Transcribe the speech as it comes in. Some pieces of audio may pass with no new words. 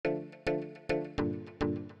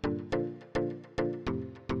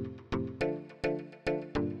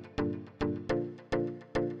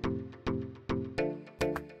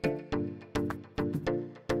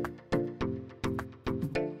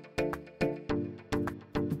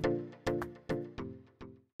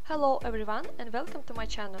Hello everyone and welcome to my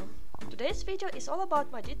channel. Today's video is all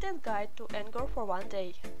about my detailed guide to Angkor for one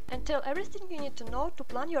day and tell everything you need to know to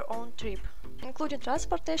plan your own trip, including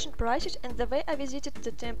transportation prices and the way I visited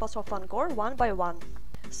the temples of Angkor one by one.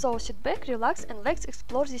 So sit back, relax and let's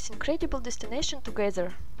explore this incredible destination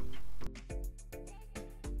together.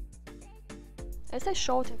 As I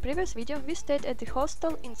showed in previous video, we stayed at the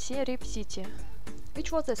hostel in Siem city,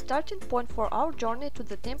 which was the starting point for our journey to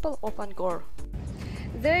the temple of Angkor.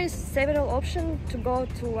 There is several options to go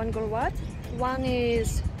to Angkor Wat. One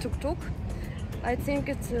is tuk-tuk. I think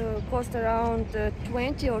it costs around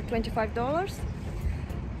 $20 or $25.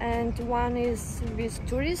 And one is with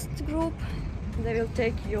tourist group. They will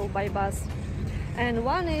take you by bus. And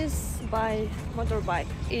one is by motorbike.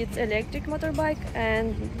 It's electric motorbike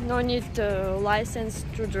and no need license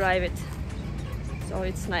to drive it. So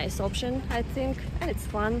it's nice option, I think, and it's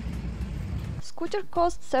fun. Scooter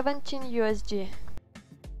costs 17 USD.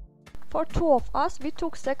 For two of us, we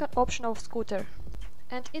took second option of scooter.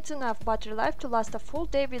 And it's enough battery life to last a full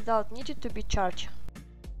day without needing to be charged.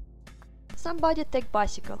 Somebody take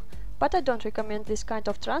bicycle, but I don't recommend this kind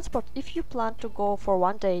of transport if you plan to go for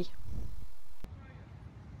one day.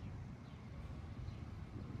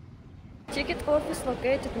 Ticket office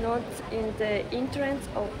located not in the entrance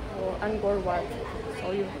of Angkor Wat.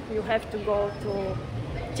 So you have to go to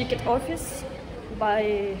ticket office,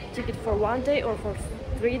 buy ticket for one day or for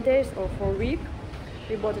 3 days or for a week.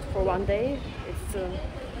 We bought it for one day. It's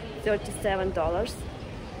 $37.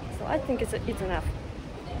 So I think it's enough.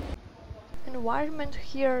 Environment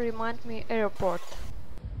here reminds me airport.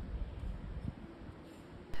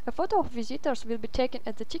 A photo of visitors will be taken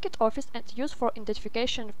at the ticket office and used for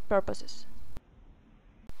identification purposes.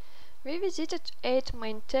 We visited 8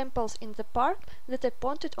 main temples in the park that I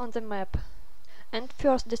pointed on the map. And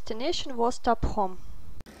first destination was Thap Hom.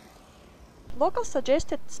 Locals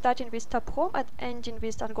suggested starting with Thap Hom and ending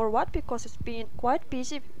with Angkor Wat because it's been quite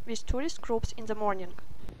busy with tourist groups in the morning.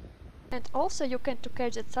 And also you can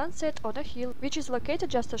catch the sunset on a hill which is located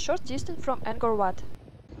just a short distance from Angkor Wat.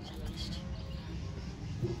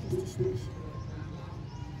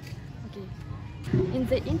 Okay. In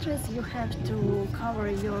the entrance you have to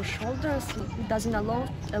cover your shoulders. It doesn't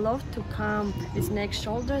allow to come with neck,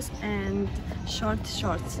 shoulders and short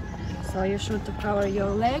shorts. So you should cover your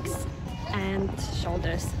legs and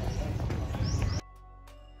shoulders.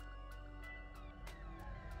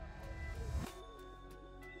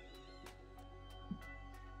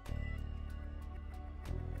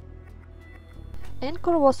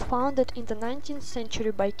 Angkor was founded in the 19th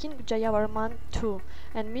century by King Jayavarman II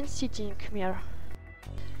and means city in Khmer.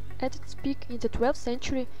 At its peak in the 12th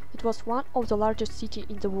century, it was one of the largest cities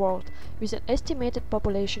in the world, with an estimated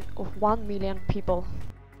population of 1 million people.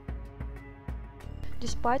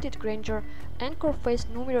 Despite its grandeur, Angkor faced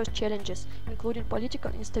numerous challenges, including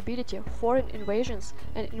political instability, foreign invasions,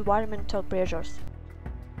 and environmental pressures.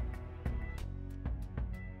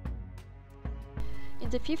 In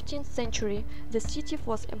the 15th century, the city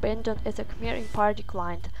was abandoned as the Khmer Empire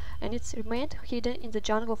declined, and it remained hidden in the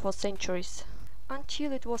jungle for centuries,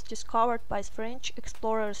 until it was discovered by French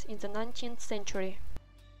explorers in the 19th century.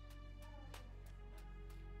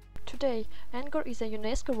 Today, Angkor is a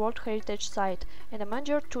UNESCO World Heritage Site and a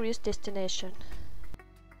major tourist destination.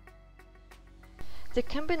 The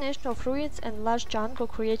combination of ruins and lush jungle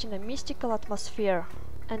creating a mystical atmosphere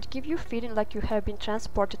and give you feeling like you have been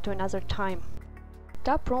transported to another time.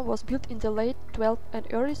 Thap Hom was built in the late 12th and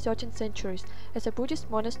early 13th centuries as a Buddhist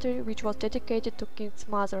monastery which was dedicated to King's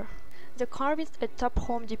mother. The carvings at Thap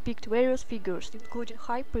Hom depict various figures, including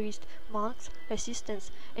high priest, monks,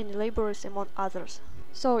 assistants, and laborers among others.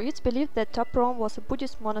 So it's believed that Thap Hom was a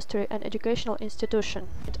Buddhist monastery and educational institution.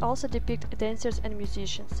 It also depicts dancers and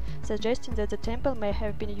musicians, suggesting that the temple may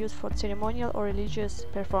have been used for ceremonial or religious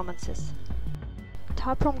performances.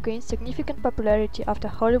 Thap Hom gained significant popularity after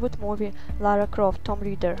Hollywood movie Lara Croft Tomb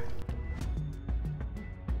Raider.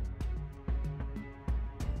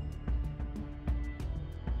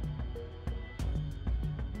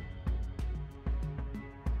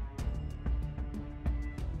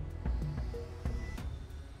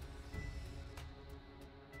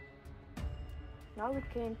 Now we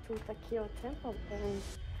came to Takeo Temple and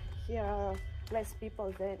here are less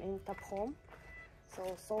people than in Thap Hom.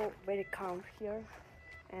 So very calm here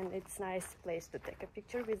and it's a nice place to take a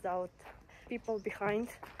picture without people behind.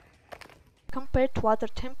 Compared to other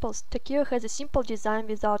temples, Takeo has a simple design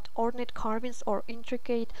without ornate carvings or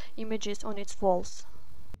intricate images on its walls.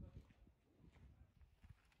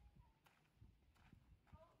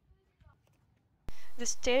 The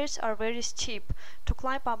stairs are very steep, to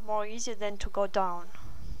climb up more easy than to go down.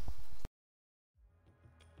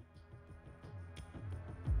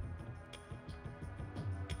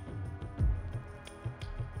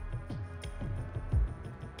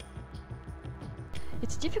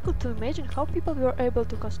 difficult to imagine how people were able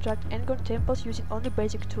to construct Angkor temples using only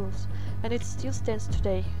basic tools, and it still stands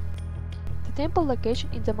today. The temple location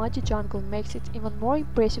in the muddy jungle makes it even more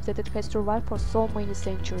impressive that it has survived for so many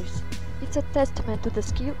centuries. It's a testament to the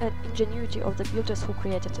skill and ingenuity of the builders who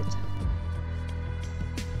created it.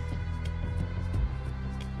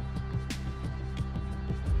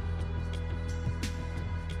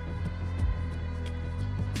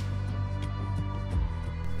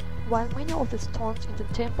 While many of the stones in the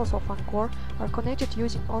temples of Angkor are connected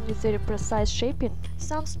using only their precise shaping,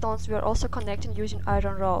 some stones were also connected using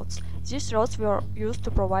iron rods. These rods were used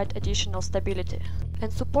to provide additional stability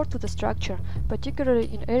and support to the structure, particularly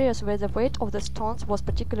in areas where the weight of the stones was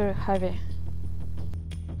particularly heavy.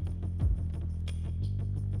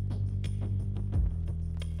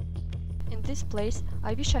 In this place,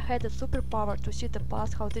 I wish I had the superpower to see the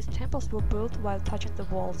past how these temples were built while touching the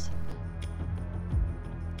walls.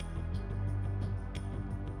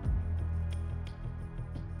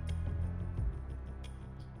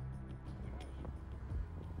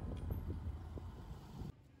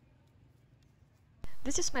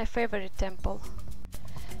 This is my favorite temple.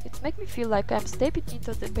 It makes me feel like I'm stepping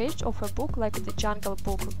into the page of a book like The Jungle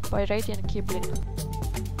Book by Rudyard Kipling.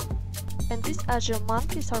 And these agile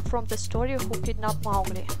monkeys are from the story Who Kidnapped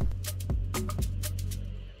Mowgli.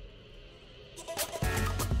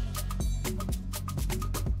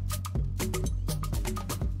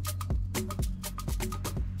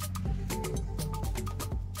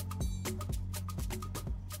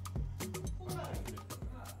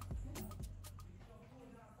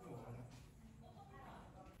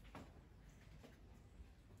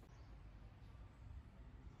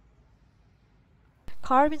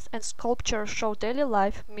 Carvings and sculptures show daily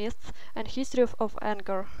life, myths, and history of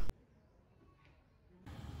Angkor.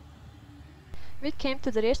 We came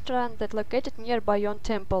to the restaurant that located nearby Yon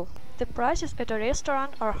Temple. The prices at a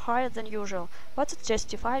restaurant are higher than usual, but it's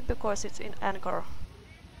justified because it's in Angkor.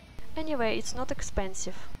 Anyway, it's not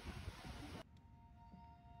expensive.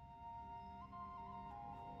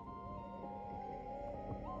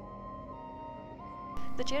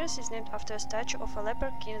 The terrace is named after a statue of a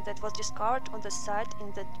leper king that was discovered on the site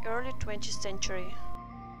in the early 20th century.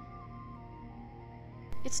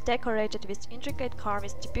 It's decorated with intricate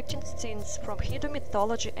carvings depicting scenes from Hindu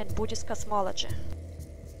mythology and Buddhist cosmology,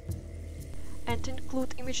 and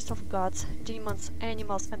include images of gods, demons,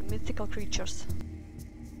 animals, and mythical creatures.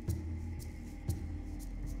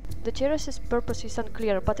 The terrace's purpose is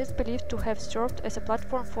unclear, but is believed to have served as a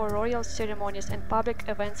platform for royal ceremonies and public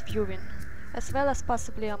events viewing, as well as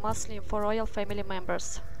possibly a mausoleum for royal family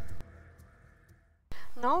members.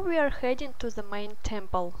 Now we are heading to the main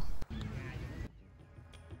temple.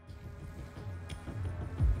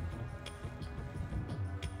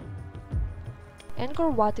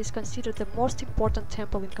 Angkor Wat is considered the most important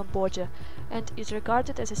temple in Cambodia and is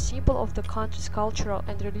regarded as a symbol of the country's cultural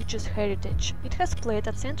and religious heritage. It has played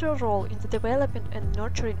a central role in the development and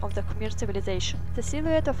nurturing of the Khmer civilization. The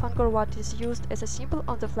silhouette of Angkor Wat is used as a symbol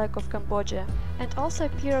on the flag of Cambodia and also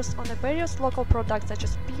appears on various local products such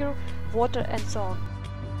as beer, water, and so on.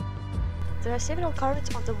 There are several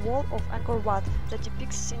carvings on the wall of Angkor Wat that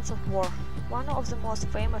depict scenes of war. One of the most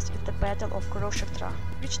famous is the Battle of Kurukshetra,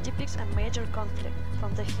 which depicts a major conflict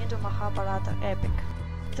from the Hindu Mahabharata epic.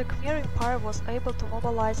 The Khmer Empire was able to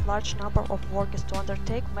mobilize large number of workers to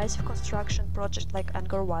undertake massive construction projects like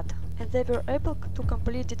Angkor Wat, and they were able to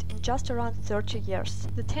complete it in just around 30 years.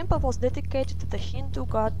 The temple was dedicated to the Hindu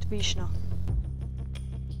god Vishnu.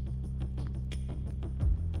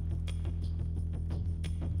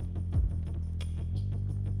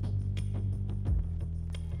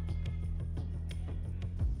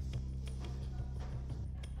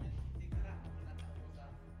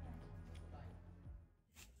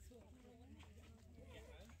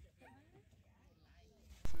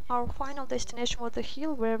 Our final destination was the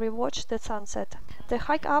hill where we watched the sunset. The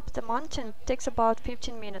hike up the mountain takes about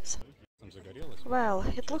 15 minutes. Well,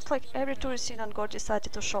 it looks like every tourist in Angkor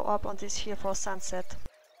decided to show up on this hill for sunset.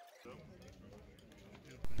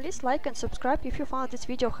 Please like and subscribe if you found this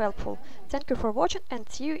video helpful. Thank you for watching and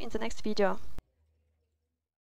see you in the next video.